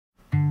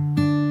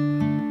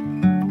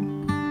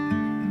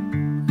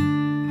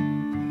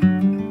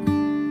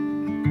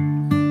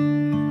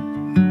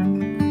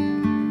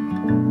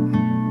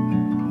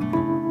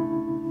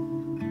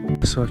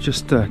So I've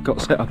just got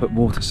set up at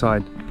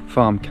Waterside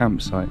Farm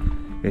Campsite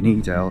in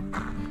Edale.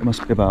 It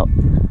must be about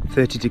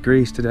 30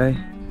 degrees today.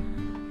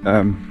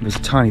 There's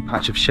a tiny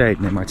patch of shade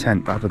near my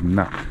tent, but other than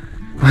that,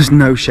 there's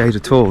no shade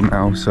at all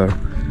now, so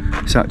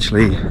it's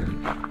actually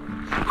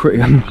pretty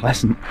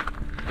unpleasant.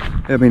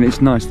 I mean, it's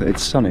nice that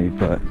it's sunny,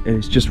 but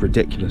it's just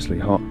ridiculously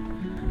hot.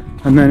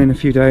 And then in a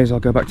few days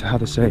I'll go back to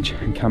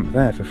Hathersage and camp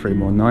there for 3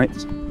 more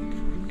nights.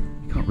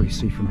 You can't really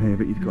see from here,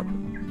 but you've got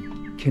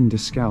Kinder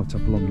Scout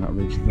up along that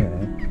ridge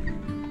there.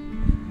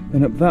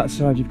 And up that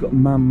side you've got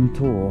Mam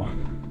Tor,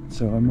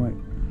 so I might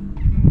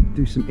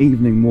do some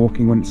evening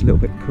walking when it's a little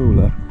bit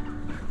cooler,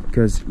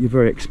 because you're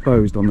very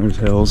exposed on those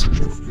hills.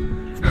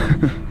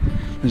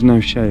 There's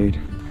no shade.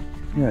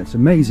 Yeah, it's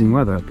amazing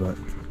weather, but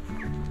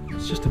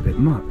it's just a bit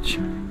much.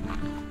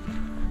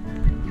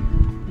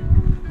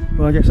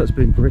 Well, I guess that's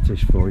being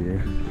British for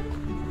you.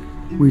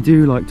 We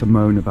do like to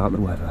moan about the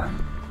weather.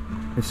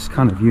 It's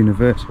kind of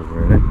universal,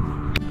 really.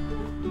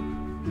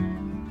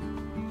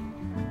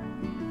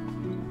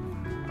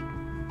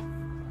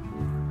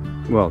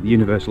 Well,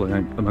 universal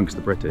amongst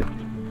the British.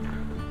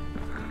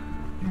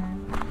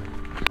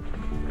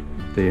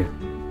 The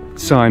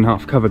sign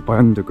half covered by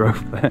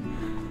undergrowth there.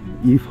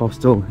 Youth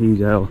Hostel,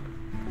 Edale,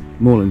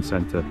 Moorland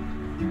Centre.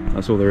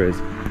 That's all there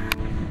is.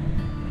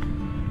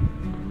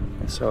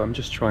 So I'm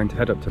just trying to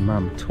head up to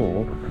Mam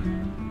Tor.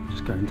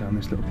 Just going down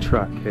this little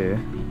track here.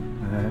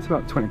 It's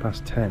about 20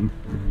 past 10.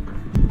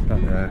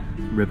 That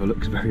river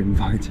looks very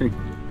inviting.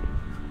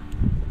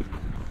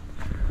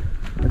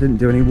 I didn't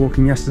do any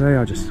walking yesterday,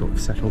 I just sort of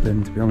settled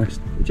in, to be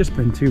honest. It's just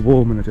been too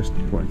warm and I just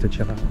wanted to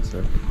chill out,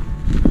 so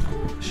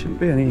there shouldn't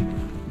be any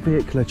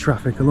vehicular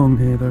traffic along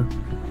here though.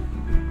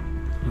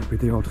 Might be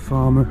the odd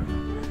farmer.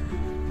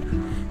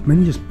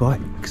 Mainly just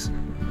bikes. You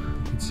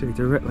can see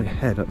directly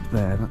ahead up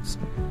there, that's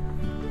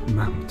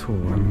Mam Tor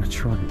I'm going to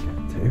try and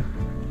get to.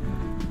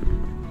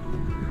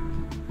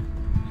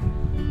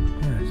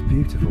 Yeah, it's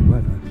beautiful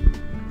weather.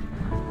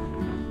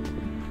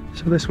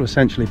 So this will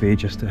essentially be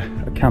just a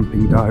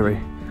camping diary.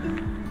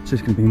 It's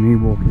just going to be me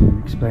walking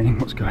and explaining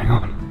what's going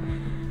on.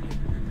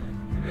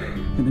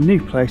 In the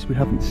new place we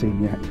haven't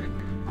seen yet.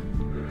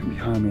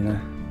 Behind me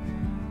there,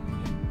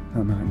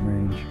 that mountain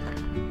range,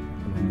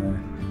 along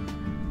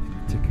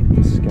there, to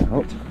Kinder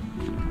Scout.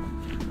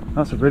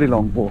 That's a really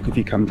long walk if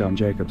you come down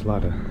Jacob's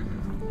Ladder.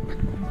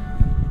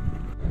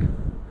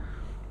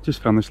 Just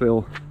found this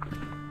little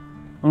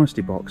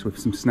honesty box with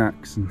some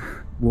snacks and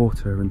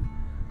water and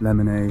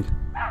lemonade.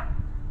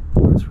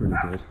 That's really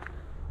good.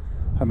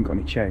 I haven't got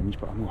any change,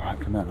 but I'm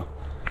alright for now.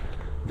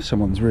 If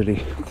someone's really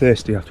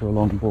thirsty after a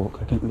long walk,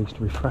 they can at least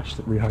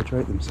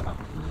rehydrate themselves.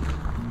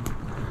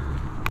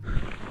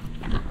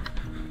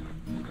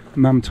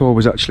 Mam Tor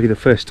was actually the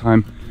first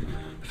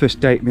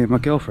date me and my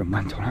girlfriend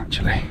went on,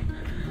 actually.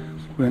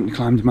 We went and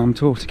climbed Mam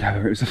Tor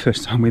together. It was the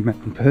first time we met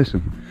in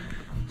person.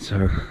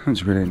 So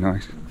that's really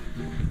nice.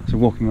 So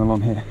walking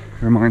along here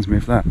reminds me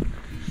of that.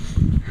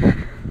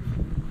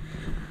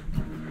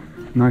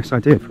 Nice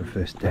idea for a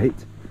first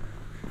date.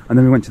 And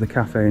then we went to the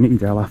cafe in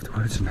Edale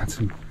afterwards and had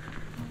some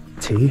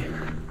tea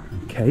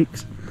and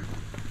cakes.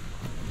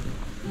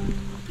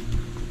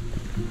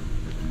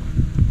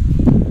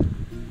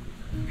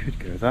 Could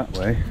go that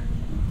way.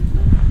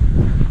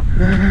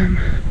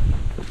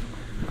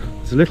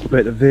 There's a little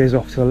bit that veers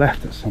off to the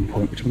left at some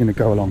point, which I'm going to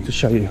go along to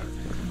show you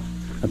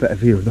a better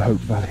view of the Hope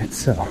Valley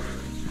itself.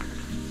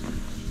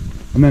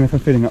 And then if I'm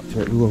feeling up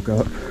to it, we will go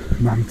up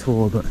Mam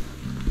Tor, but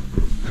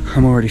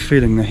I'm already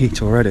feeling the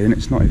heat already and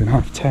it's not even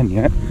 10:30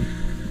 yet.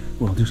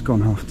 Well, just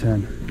gone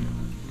 10:30.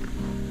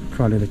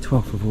 Friday the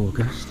 12th of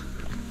August.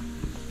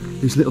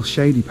 These little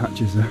shady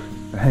patches are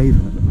a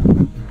haven at the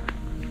moment.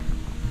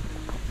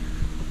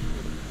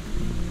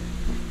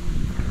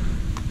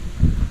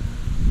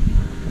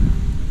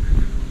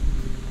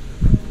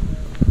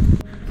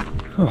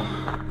 Oh.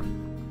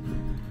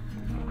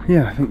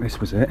 Yeah, I think this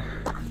was it.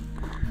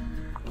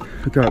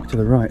 If we go up to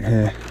the right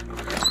here,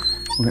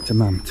 we'll get to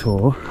Mam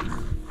Tor.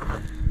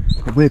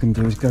 What we're going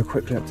to do is go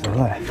quickly up to the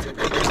left, so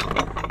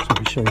I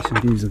can show you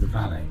some views of the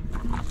valley.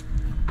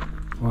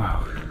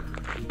 Wow.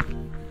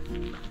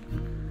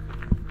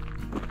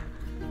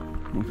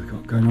 What have we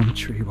got going on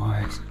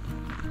tree-wise?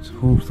 It's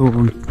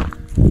hawthorn,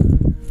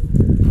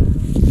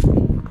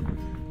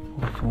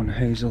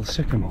 hazel,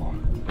 sycamore.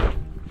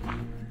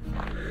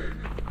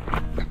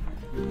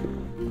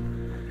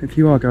 If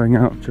you are going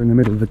out during the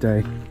middle of the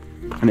day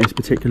and it's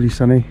particularly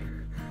sunny,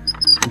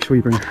 make sure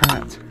you bring a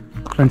hat,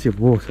 plenty of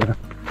water,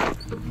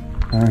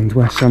 and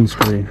wear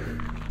sunscreen.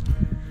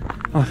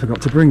 I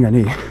forgot to bring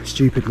any,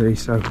 stupidly,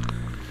 so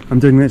I'm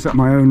doing this at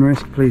my own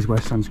risk. Please wear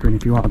sunscreen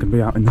if you are going to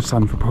be out in the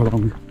sun for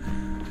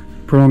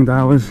prolonged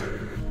hours.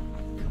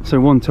 So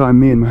one time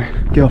me and my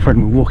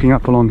girlfriend were walking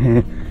up along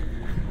here,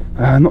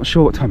 not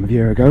sure what time of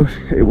year ago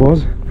it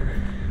was.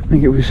 I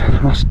think it was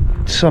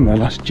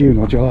last June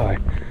or July.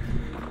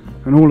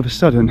 And all of a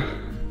sudden,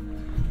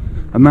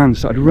 a man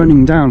started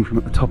running down from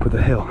at the top of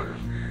the hill.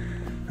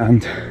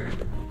 And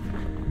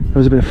there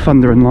was a bit of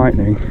thunder and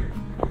lightning.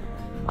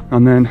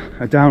 And then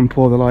a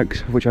downpour the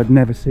likes of which I'd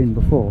never seen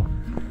before.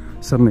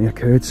 suddenly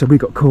occurred, so we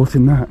got caught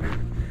in that.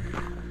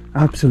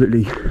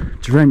 Absolutely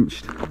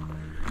drenched.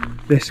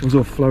 This was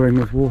all flowing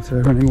with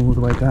water running all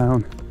the way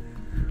down.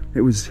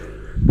 It was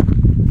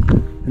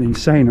an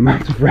insane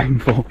amount of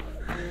rainfall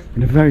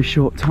in a very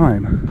short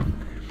time.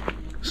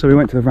 So we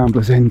went to the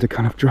Ramblers Inn to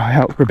kind of dry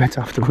out for a bit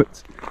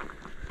afterwards.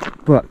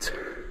 But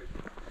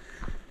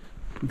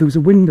there was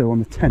a window on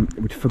the tent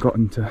that we'd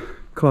forgotten to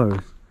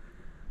close.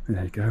 And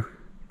there you go.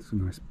 It's a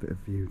nice bit of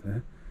view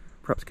there.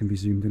 Perhaps can be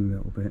zoomed in a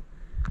little bit.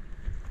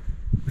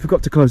 We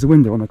forgot to close the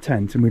window on the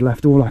tent, and we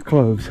left all our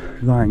clothes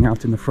lying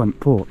out in the front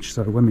porch.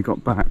 So when we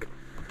got back,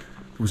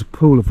 there was a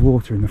pool of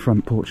water in the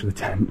front porch of the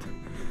tent,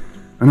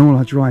 and all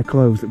our dry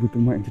clothes that we'd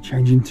been waiting to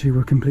change into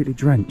were completely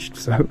drenched.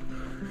 So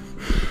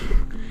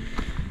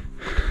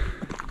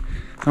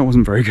that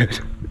wasn't very good.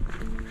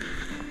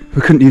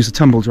 We couldn't use the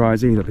tumble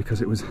dryers either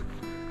because it was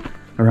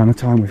around the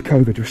time with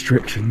COVID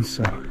restrictions.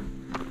 So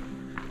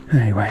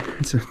anyway,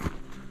 it's a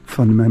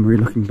fun memory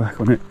looking back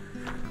on it.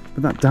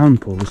 But that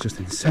downpour was just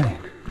insane.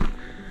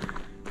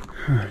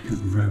 Got a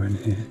row in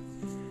here.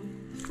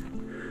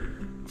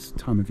 It's the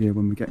time of year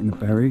when we're getting the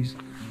berries.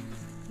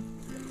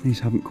 These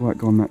haven't quite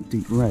gone that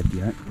deep red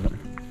yet, but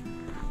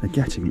they're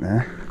getting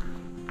there.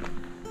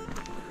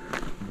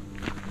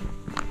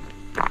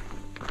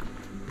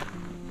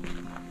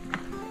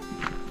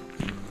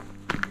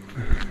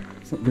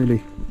 It's that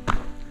really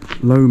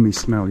loamy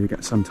smell you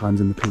get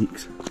sometimes in the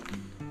peaks.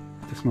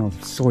 It smells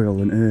of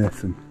soil and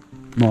earth and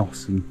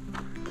moss, and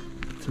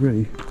it's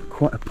really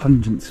quite a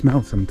pungent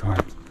smell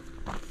sometimes.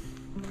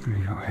 What have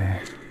we got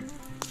here?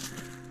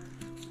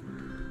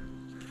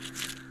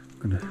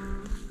 Got a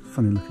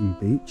funny looking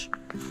beach.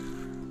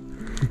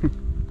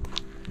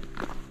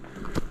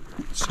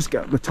 Let's just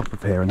get up the top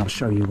of here and I'll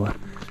show you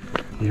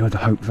the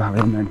Hope Valley,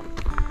 and then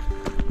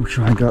we'll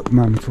try and go up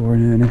Mam Tor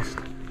in earnest.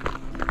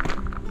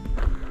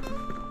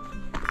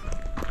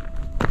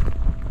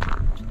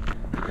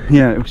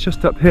 Yeah, it was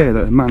just up here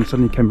that a man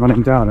suddenly came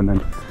running down, and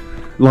then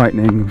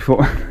lightning. We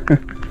thought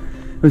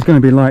it was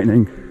going to be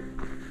lightning.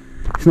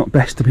 It's not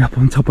best to be up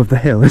on top of the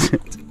hill, is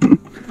it?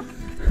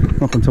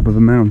 Up on top of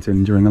a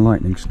mountain during a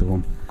lightning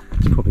storm.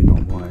 It's probably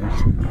not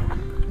wise.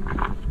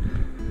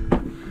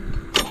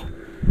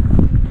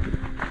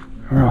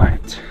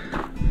 Right.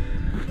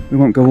 We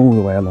won't go all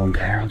the way along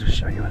here, I'll just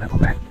show you a little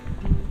bit.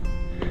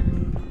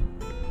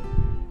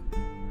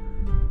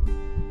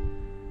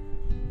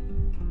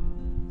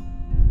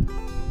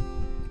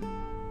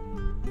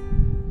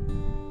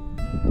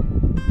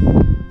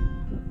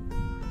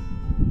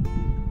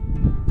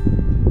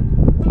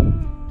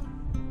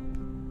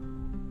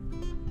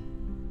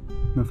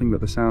 Nothing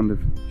but the sound of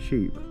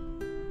sheep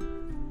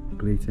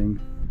bleating.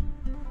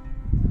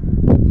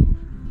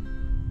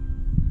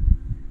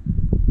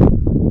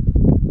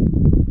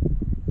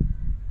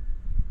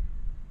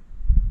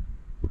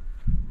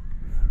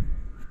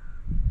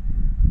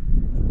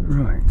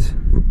 Right.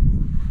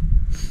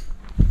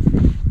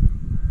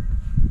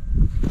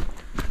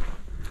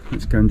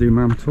 Let's go and do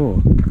Mam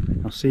Tor.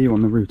 I'll see you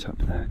on the route up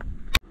there.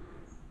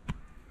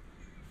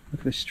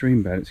 Look at this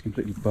stream bed, it's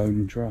completely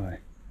bone dry.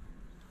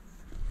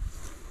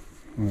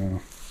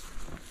 Wow.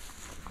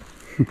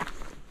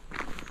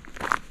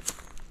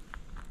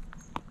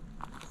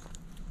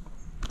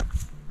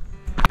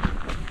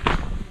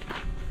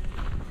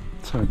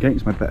 So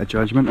against my better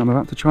judgment, I'm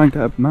about to try and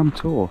get up Mam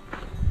Tor.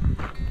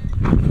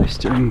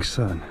 Blistering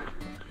sun.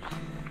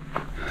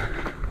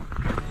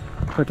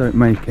 If I don't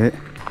make it,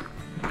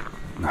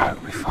 no,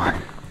 it'll be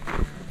fine.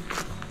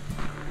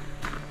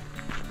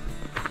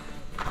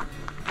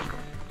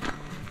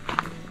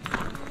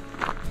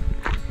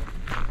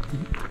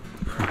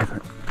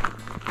 Private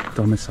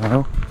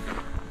domicile.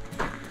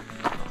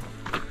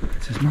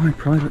 This is my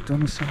private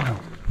domicile.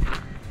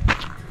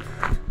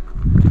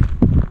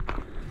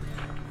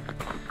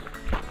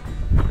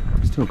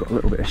 Still got a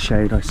little bit of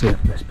shade I see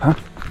up this path.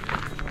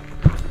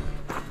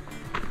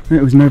 And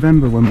it was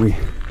November when we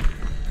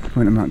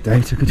went on that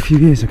date, a good few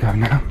years ago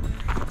now.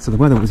 So the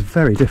weather was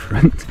very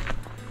different.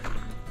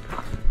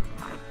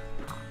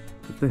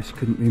 But this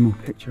couldn't be more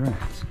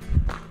picturesque.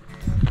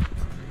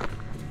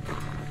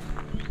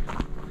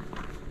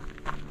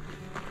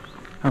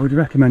 I would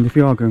recommend, if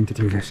you are going to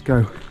do this,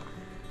 go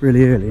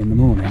really early in the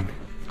morning,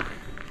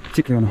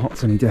 particularly on a hot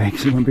sunny day,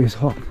 because it won't be as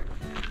hot.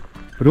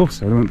 But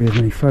also there won't be as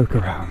many folk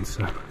around,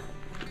 so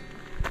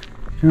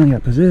try and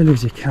get up as early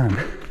as you can.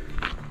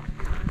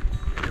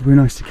 It would be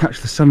nice to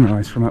catch the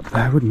sunrise from up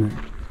there, wouldn't it?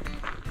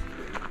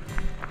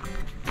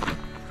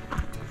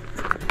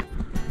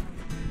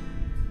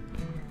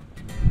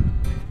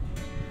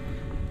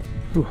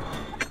 Ooh.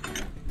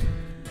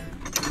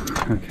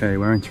 Okay,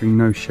 we're entering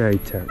no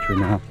shade territory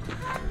now.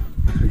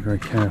 Have to be very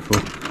careful.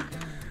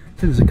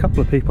 There's a couple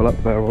of people up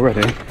there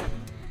already.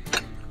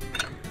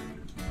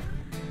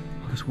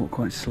 I'll just walk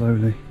quite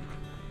slowly.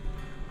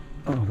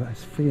 Oh, that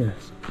is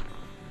fierce.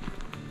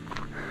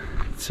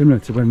 It's similar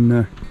to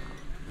when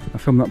I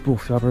filmed that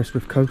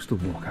Aberystwyth coastal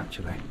walk,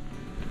 actually.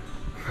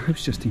 It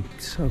was just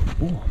so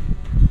warm.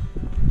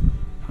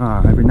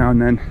 Every now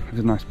and then there's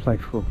a nice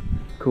playful,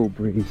 cool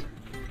breeze.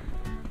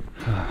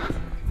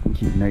 Thank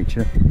keep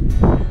nature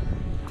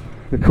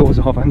the cause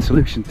of and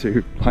solution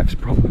to life's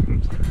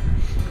problems.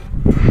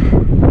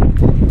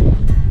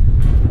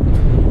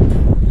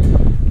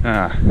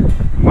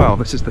 Well,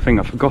 this is the thing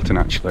I've forgotten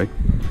actually.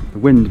 The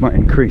wind might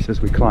increase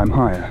as we climb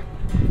higher.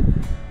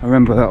 I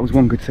remember that was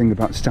one good thing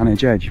about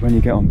Stanage Edge. When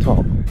you get on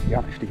top, you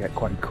actually get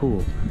quite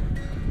cool.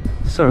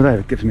 So there,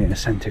 it gives me an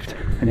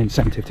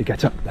incentive to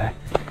get up there.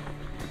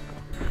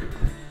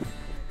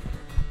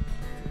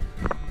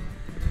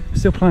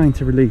 Still planning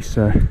to release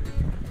a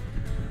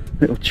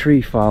little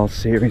tree files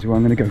series where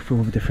I'm going to go through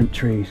all the different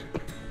trees,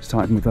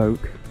 starting with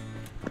oak,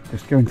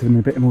 just go into them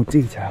in a bit more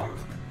detail,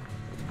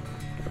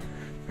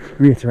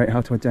 reiterate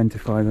how to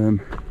identify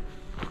them,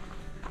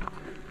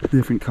 the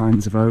different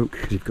kinds of oak.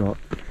 You've got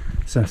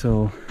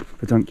sessile,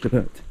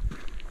 pedunculate,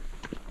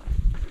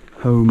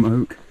 home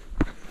oak,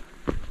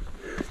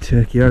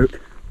 turkey oak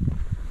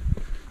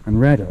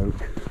and red oak.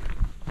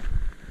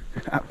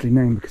 Aptly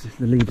named because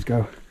the leaves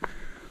go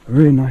a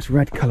really nice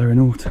red colour in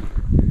autumn.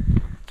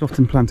 It's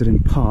often planted in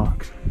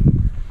parks.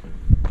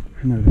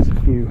 I know there's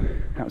a few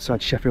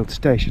outside Sheffield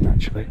Station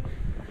actually.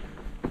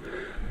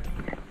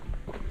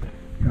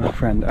 Our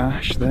friend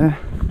Ash there.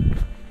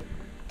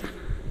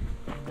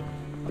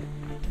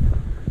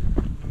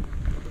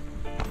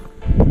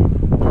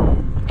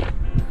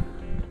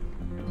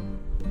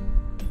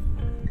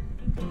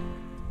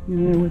 You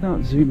know,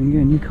 without zooming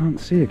in, you can't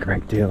see a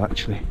great deal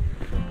actually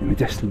in the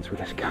distance with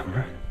this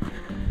camera.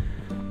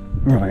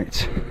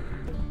 Right,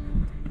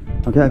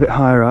 I'll get a bit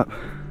higher up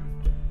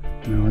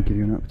and then I'll give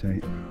you an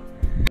update.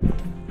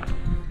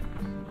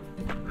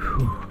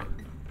 Whew.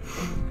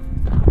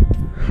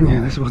 Yeah,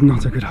 this was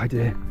not a good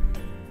idea,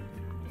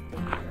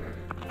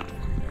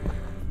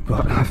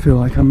 but I feel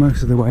like I'm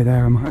most of the way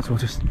there. I might as well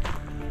just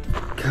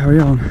carry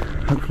on.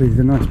 Hopefully there's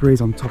a nice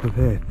breeze on top of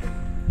here.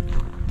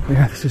 But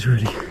yeah, this is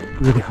really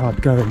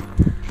hard going.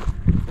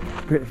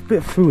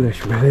 Bit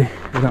foolish really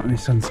without any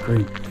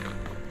sunscreen.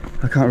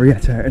 I can't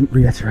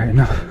reiterate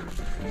enough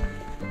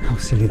how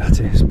silly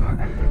that is, but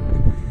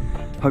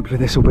hopefully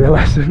this will be a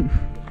lesson.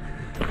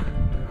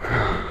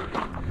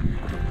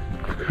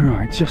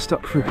 Right, just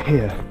up through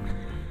here,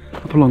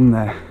 up along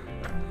there,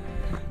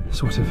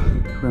 sort of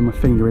where my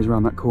finger is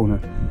around that corner,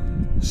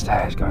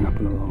 stairs going up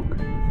and along.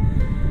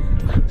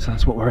 So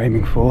that's what we're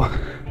aiming for.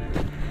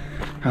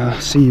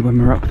 See you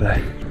when we're up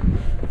there.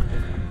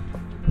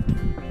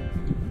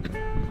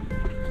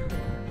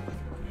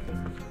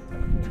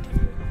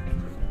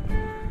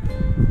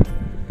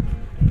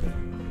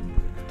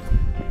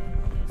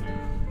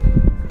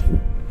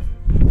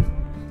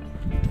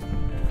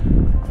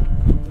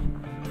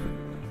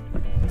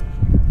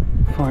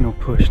 Final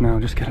push now,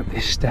 just get up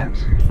these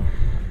steps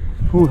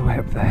all the way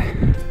up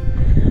there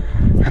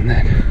and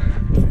then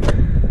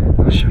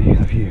I'll show you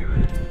the view.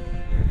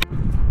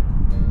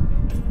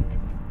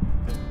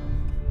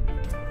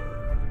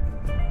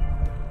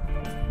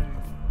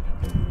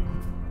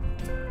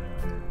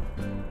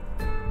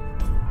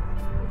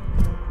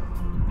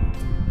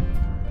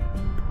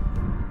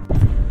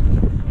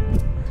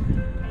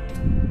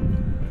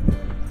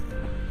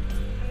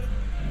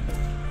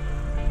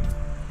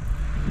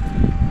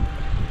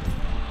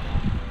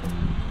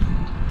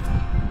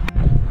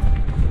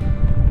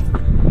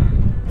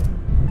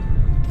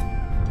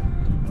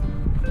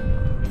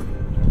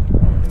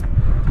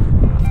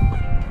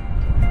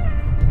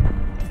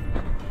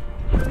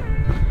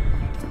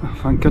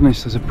 Thank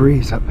goodness there's a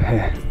breeze up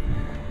here.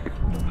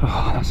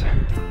 Oh, that's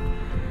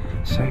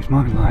saved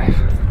my life.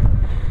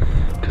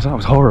 Because that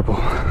was horrible.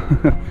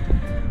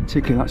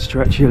 Particularly that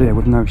stretch earlier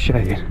with no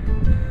shade.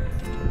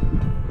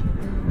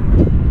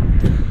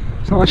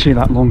 It's not actually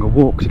that long a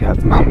walk to get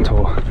the Mam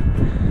Tor.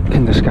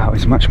 Kinder Scout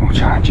is much more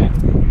challenging.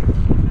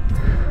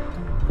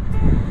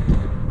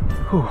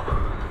 Whew.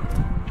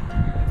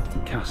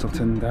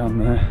 Castleton down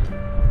there.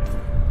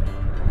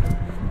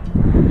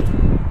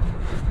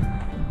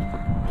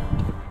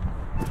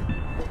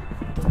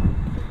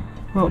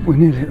 Well, we're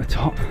nearly at the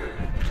top,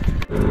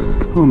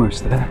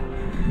 almost there.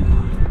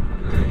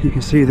 You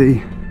can see the,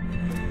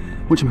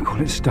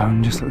 whatchamacallit,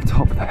 stone just at the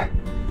top there.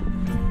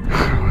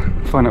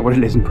 Find out what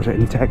it is and put it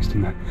in text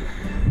in the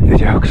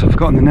video because I've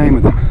forgotten the name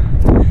of them.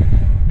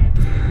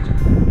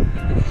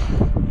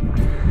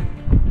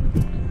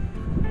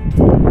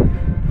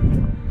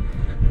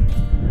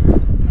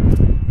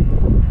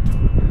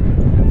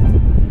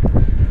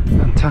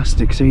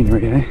 Fantastic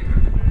scenery, eh?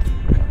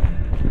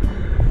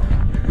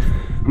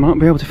 I might not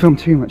be able to film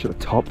too much at the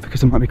top because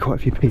there might be quite a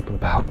few people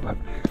about, but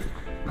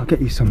I'll get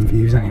you some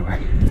views anyway.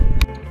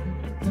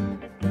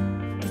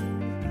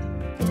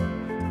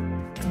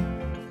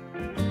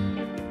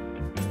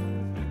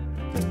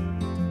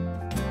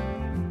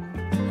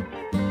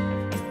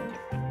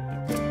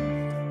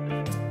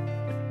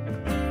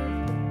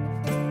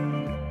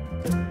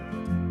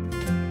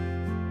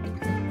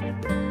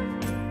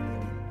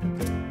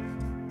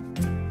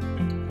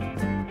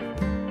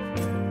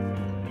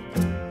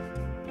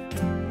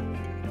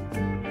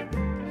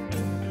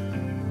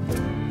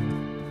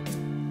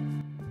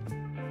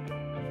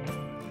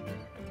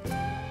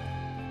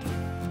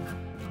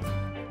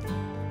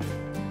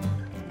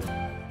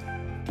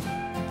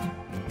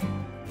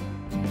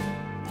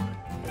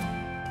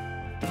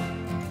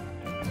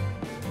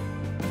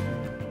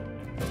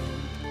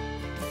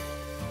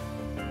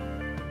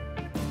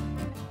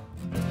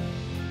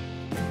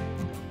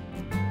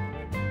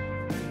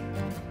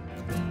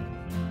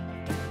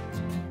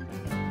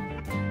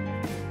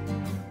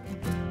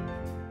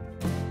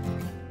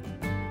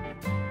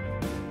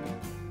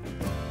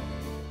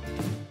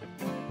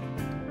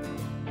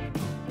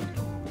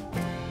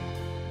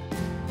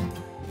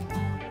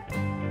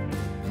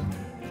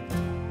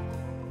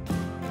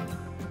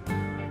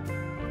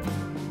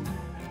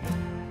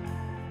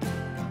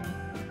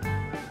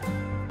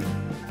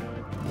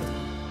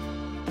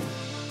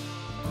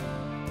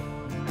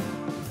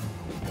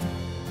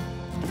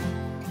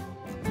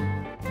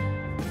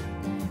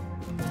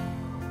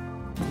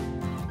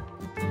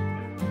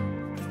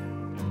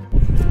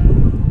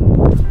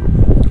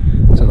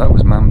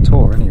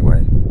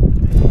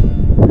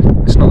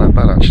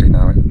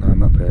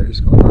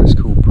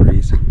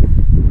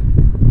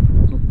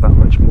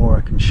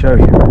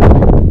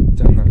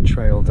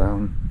 trail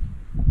down,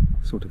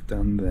 sort of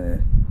down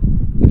there.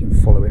 You can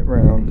follow it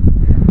round.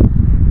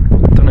 I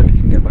don't know if you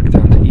can get back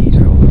down to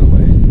Edale that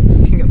way.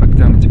 You can get back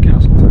down into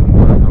Castleton,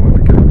 but I won't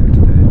be going there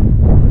today.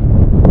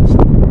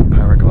 Some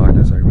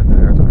paragliders over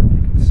there, I don't know if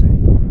you can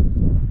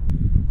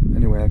see.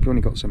 Anyway, I've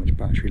only got so much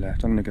battery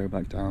left. I'm going to go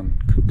back down,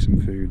 cook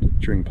some food,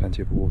 drink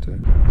plenty of water.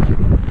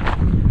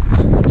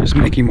 Just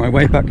making my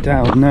way back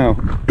down now.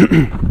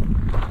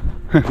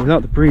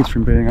 Without the breeze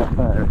from being up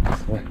there,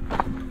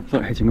 it's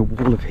like hitting a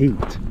wall of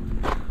heat.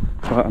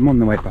 But I'm on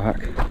the way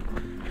back.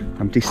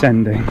 I'm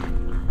descending.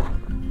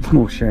 There's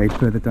more shade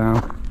further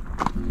down.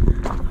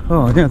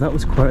 Oh yeah, that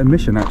was quite a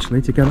mission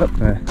actually to get up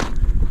there.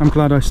 I'm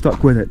glad I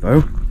stuck with it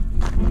though.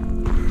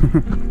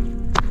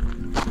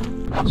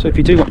 So if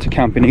you do want to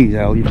camp in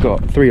Edale, you've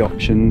got 3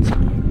 options.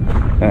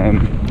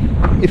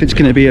 If it's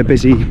going to be a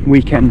busy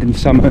weekend in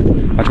summer,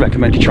 I'd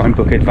recommend you try and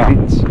book in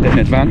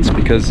advance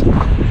because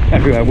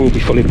everywhere will be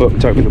fully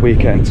booked over the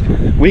weekends.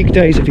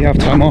 Weekdays, if you have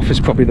time off, is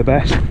probably the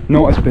best.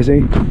 Not as busy.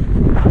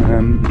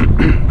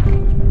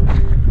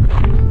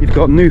 You've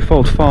got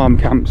Newfold Farm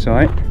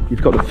Campsite,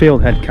 you've got the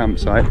Fieldhead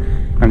Campsite,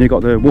 and you've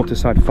got the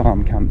Waterside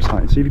Farm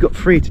Campsite. So you've got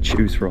 3 to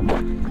choose from.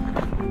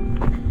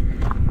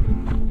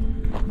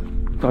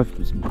 I've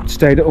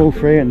stayed at all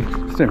 3 and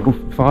it's all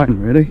fine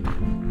really.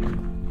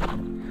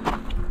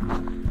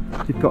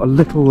 You've got a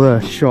little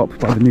shop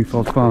by the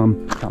Newfold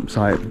Farm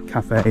Campsite,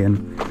 cafe,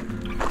 and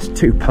there's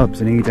 2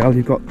 pubs in Edale.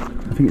 You've got,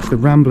 I think it's the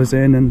Ramblers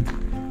Inn and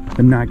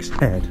the Nag's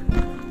Head.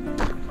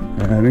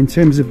 In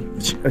terms of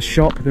a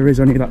shop, there is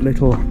only that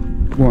little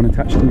one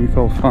attached to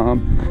Newfold Farm.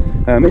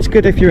 It's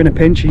good if you're in a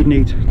pinch, you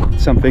need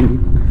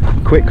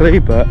something quickly,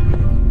 but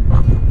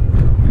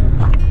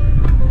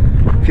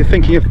if you're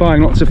thinking of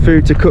buying lots of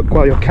food to cook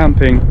while you're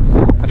camping,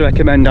 I'd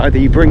recommend either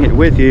you bring it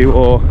with you,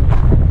 or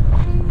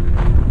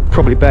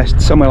probably best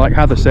somewhere like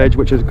Hathersage,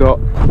 which has got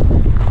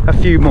a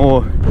few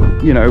more,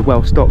 you know,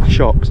 well-stocked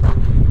shops.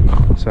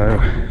 So,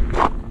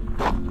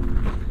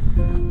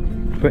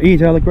 but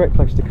Edale, a great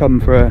place to come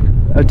for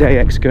a day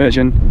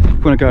excursion. If you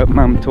want to go up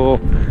Mam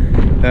Tor,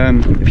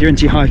 if you're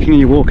into hiking and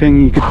you're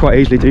walking, you could quite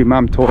easily do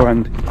Mam Tor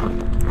and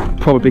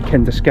probably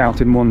Kinder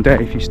Scout in one day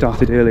if you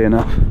started early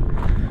enough.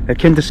 A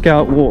Kinder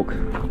Scout walk,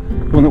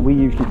 the one that we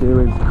usually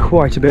do, is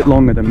quite a bit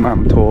longer than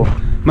Mam Tor.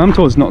 Mam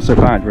Tor's not so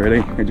bad really,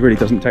 it really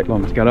doesn't take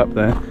long to get up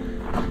there.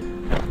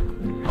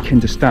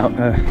 Kinder Scout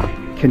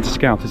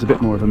is a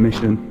bit more of a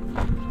mission,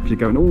 because you're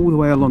going all the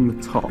way along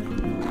the top.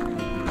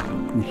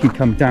 And you can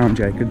come down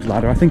Jacob's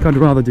Ladder. I think I'd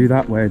rather do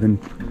that way than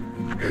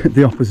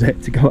the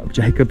opposite, to go up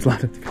Jacob's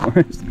Ladder, to be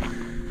honest.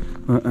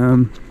 But,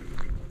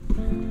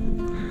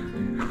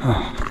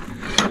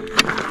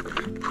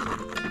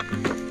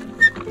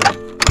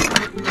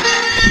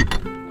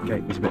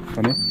 gate was a bit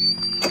funny.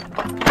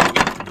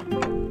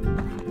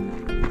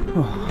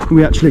 Oh,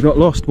 we actually got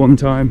lost one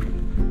time.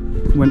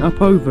 Went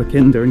up over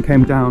Kinder and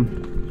came down.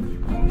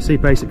 You see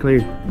basically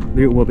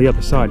the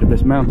other side of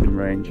this mountain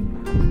range.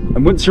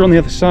 And once you're on the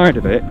other side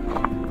of it,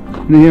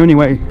 the only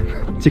way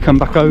to come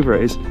back over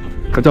it is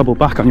to double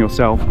back on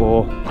yourself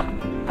or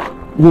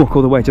walk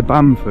all the way to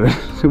Bamford.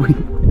 So we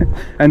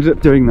ended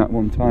up doing that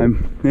one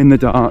time in the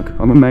dark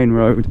on the main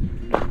road.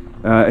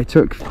 It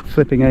took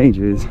flipping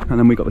ages, and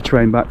then we got the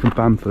train back from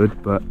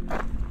Bamford, but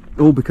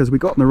all because we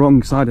got on the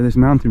wrong side of this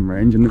mountain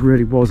range and there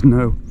really was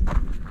no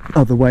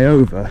other way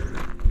over.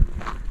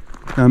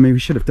 I mean, we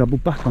should have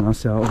doubled back on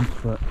ourselves,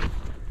 but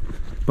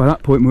by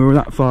that point we were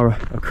that far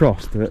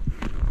across that,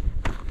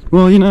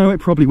 well, you know, it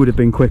probably would have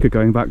been quicker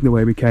going back the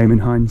way we came in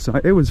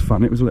hindsight. It was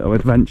fun, it was a little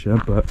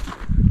adventure, but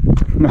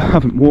I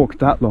haven't walked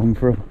that long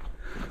for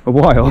a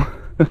while.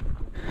 We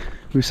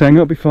were saying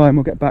it'll be fine,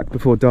 we'll get back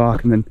before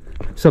dark, and then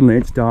suddenly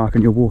it's dark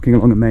and you're walking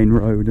along a main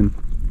road and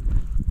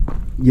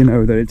you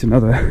know that it's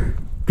another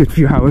good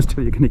few hours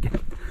till you're going to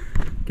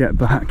get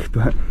back.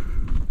 But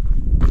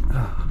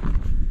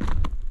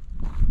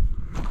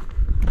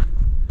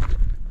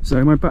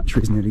so my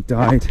battery's nearly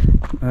died.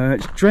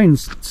 It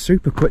drains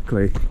super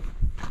quickly.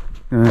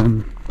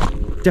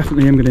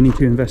 Definitely I'm going to need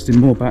to invest in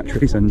more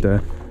batteries and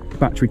a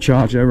battery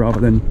charger rather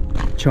than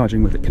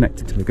charging with it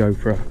connected to the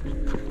GoPro.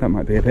 That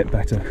might be a bit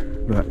better,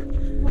 but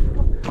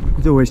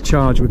you'd always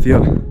charge with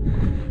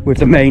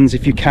the mains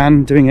if you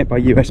can. Doing it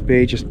by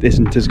USB just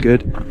isn't as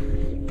good.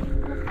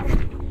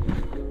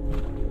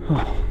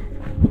 Oh.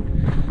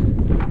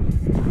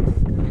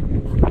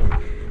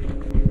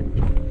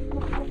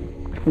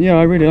 Yeah,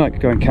 I really like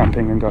going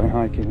camping and going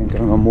hiking and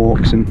going on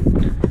walks,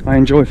 and I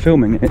enjoy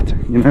filming it.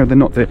 You know, they're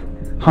not the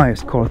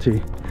highest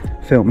quality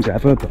films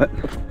ever, but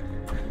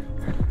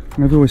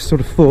I've always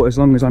sort of thought as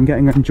long as I'm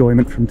getting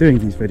enjoyment from doing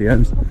these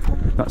videos,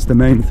 that's the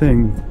main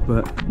thing.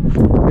 But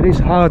it is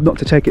hard not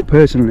to take it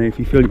personally if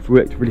you feel you've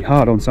worked really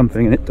hard on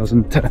something and it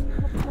doesn't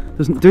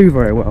do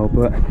very well.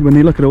 But when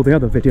you look at all the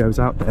other videos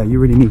out there, you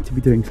really need to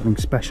be doing something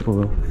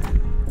special. Or,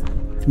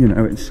 you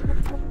know, it's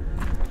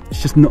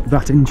just not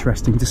that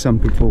interesting to some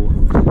people.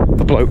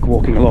 A bloke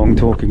walking along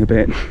talking a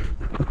bit.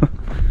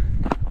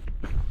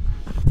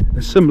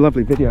 There's some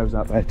lovely videos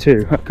out there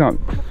too. I can't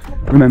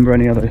remember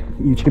any other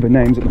YouTuber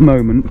names at the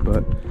moment,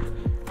 but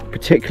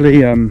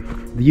particularly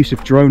the use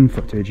of drone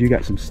footage. You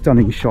get some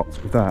stunning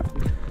shots with that.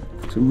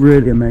 Some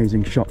really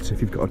amazing shots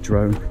if you've got a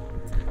drone.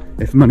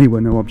 If money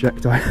were no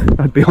object,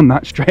 I'd be on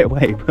that straight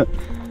away. But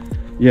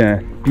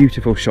yeah,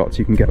 beautiful shots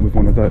you can get with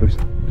one of those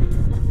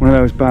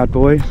bad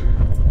boys.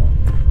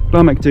 But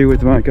I'll make do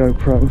with my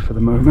GoPro for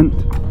the moment.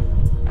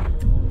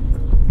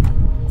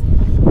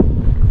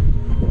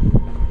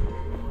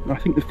 I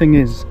think the thing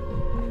is,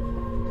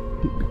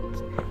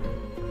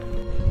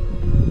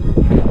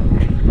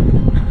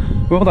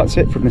 well, that's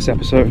it from this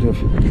episode of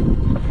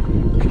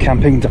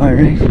Camping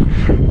Diary.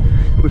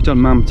 We've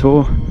done Mam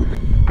Tor.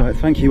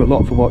 Thank you a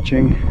lot for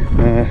watching.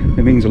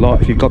 It means a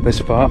lot if you've got this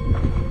far.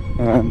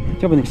 If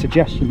you have any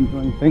suggestions or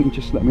anything,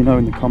 just let me know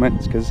in the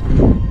comments, because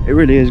it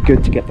really is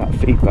good to get that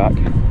feedback.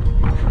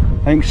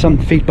 I think some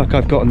feedback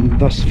I've gotten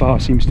thus far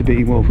seems to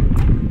be, well,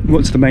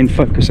 what's the main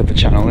focus of the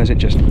channel? Is it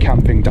just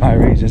camping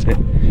diaries? Is it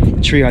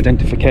tree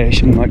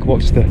identification? Like,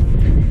 what's the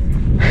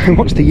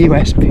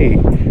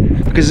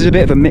USP? Because there's a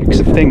bit of a mix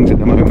of things at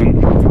the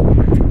moment.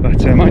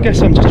 But I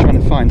guess I'm just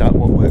trying to find out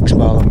what works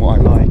well and what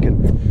I like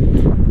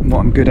and what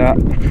I'm good at.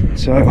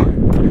 So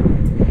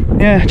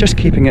yeah, just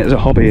keeping it as a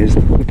hobby is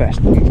the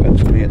best thing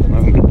for me at the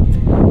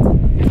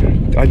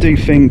moment. I do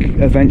think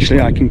eventually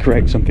I can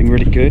create something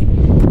really good,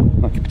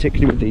 like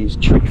particularly with these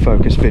tree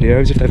focused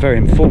videos. If they're very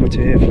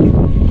informative,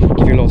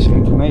 give you lots of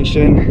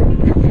information,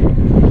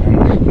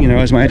 and you know,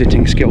 as my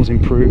editing skills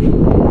improve,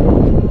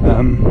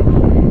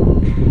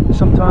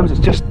 sometimes it's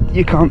just,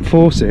 you can't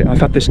force it.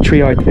 I've had this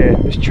tree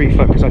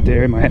focus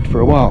idea in my head for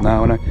a while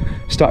now, and I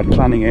started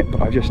planning it,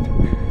 but I've just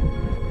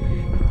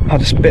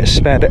had a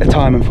spare bit of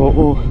time and thought,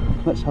 well,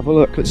 let's have a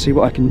look, let's see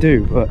what I can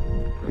do. But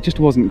it just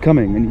wasn't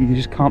coming, and you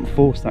just can't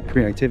force that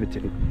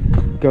creativity.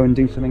 Go and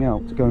do something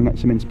else, go and get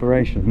some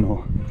inspiration or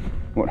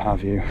what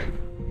have you.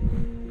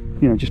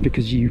 You know, just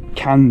because you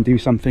can do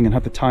something and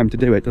have the time to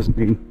do it doesn't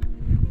mean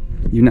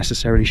you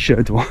necessarily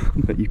should, or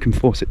that you can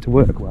force it to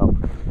work well.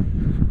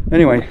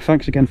 Anyway,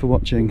 thanks again for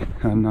watching,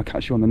 and I'll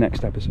catch you on the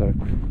next episode.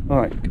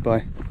 Alright,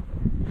 goodbye.